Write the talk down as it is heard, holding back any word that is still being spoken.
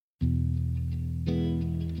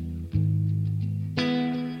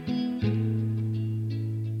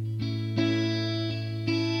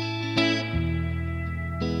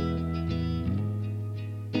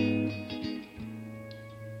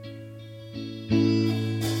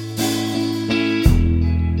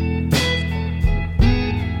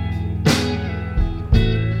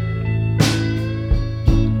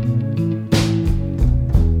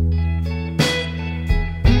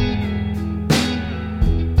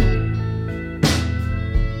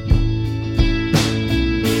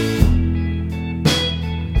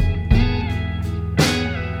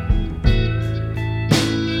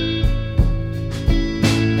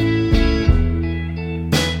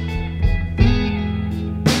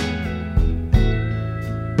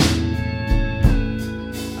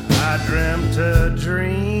to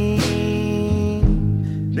dream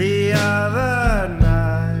the other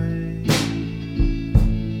night,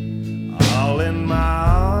 all in my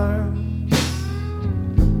arms,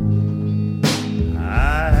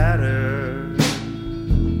 I had her,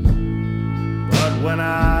 but when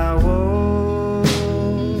I woke,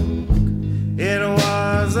 it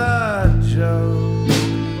was a joke.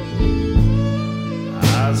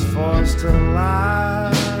 I was forced to lie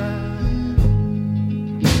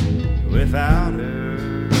without her.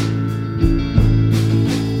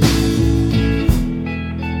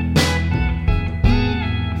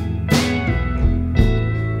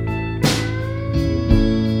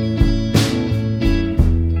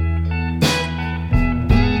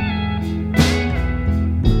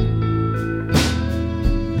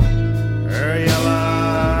 Her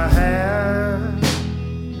yellow hair,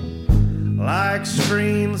 like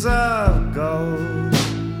streams of gold,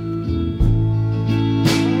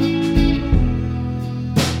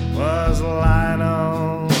 was lying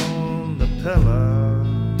on the pillow.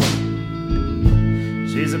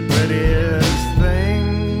 She's the prettiest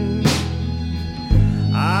thing.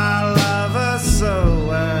 I love her so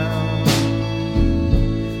well.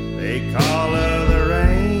 They call her the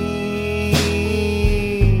rain.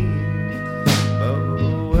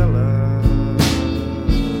 Oh, Willow.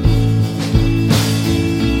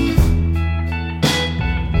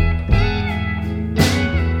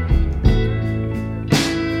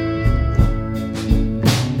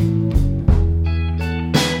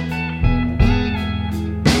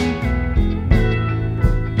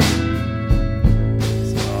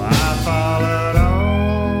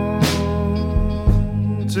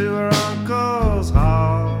 To her uncle's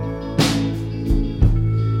hall,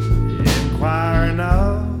 inquiring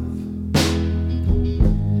of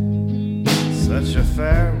such a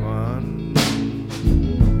fair one,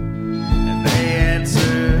 and they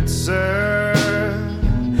answered, "Sir,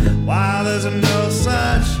 why there's no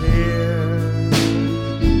such here,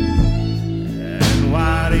 and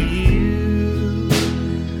why do you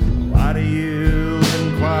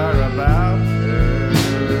inquire about her?"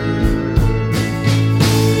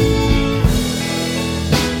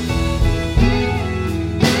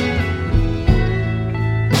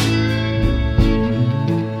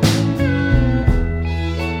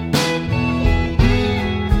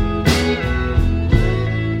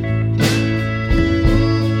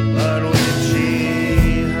 But when she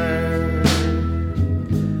heard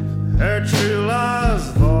her true love's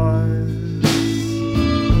voice,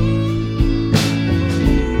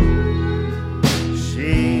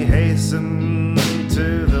 she hastened to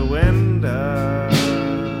the window,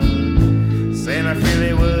 saying, "I feel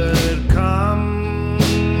it would come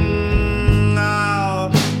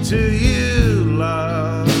out to you,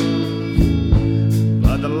 love,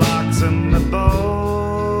 but the locks and the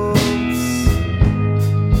bolts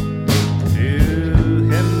do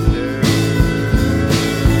hinder."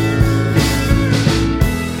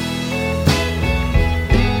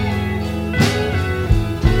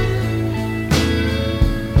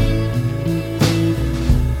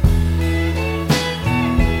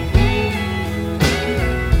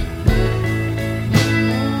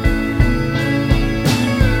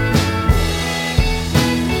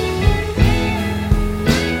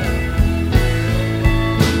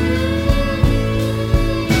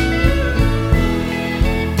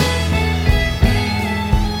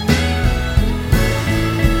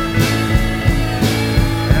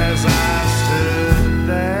 As I stood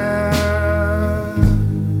there,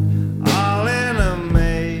 all in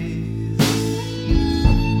amaze,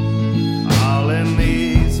 all in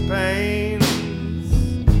these pains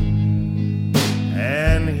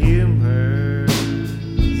and humors,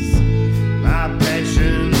 my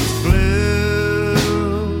patience flew,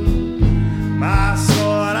 my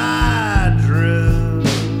sword I drew,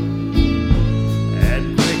 and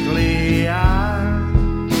quickly I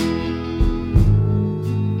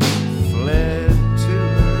fled to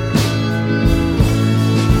her.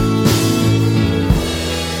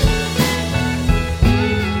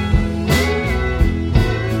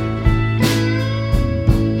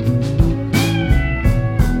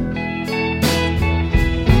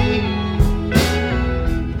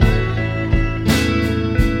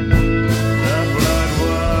 The blood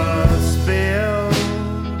was spilled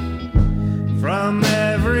from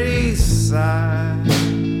every side,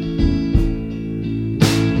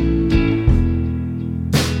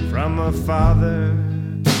 from a father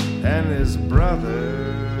and his brother.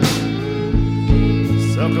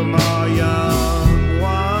 So come all young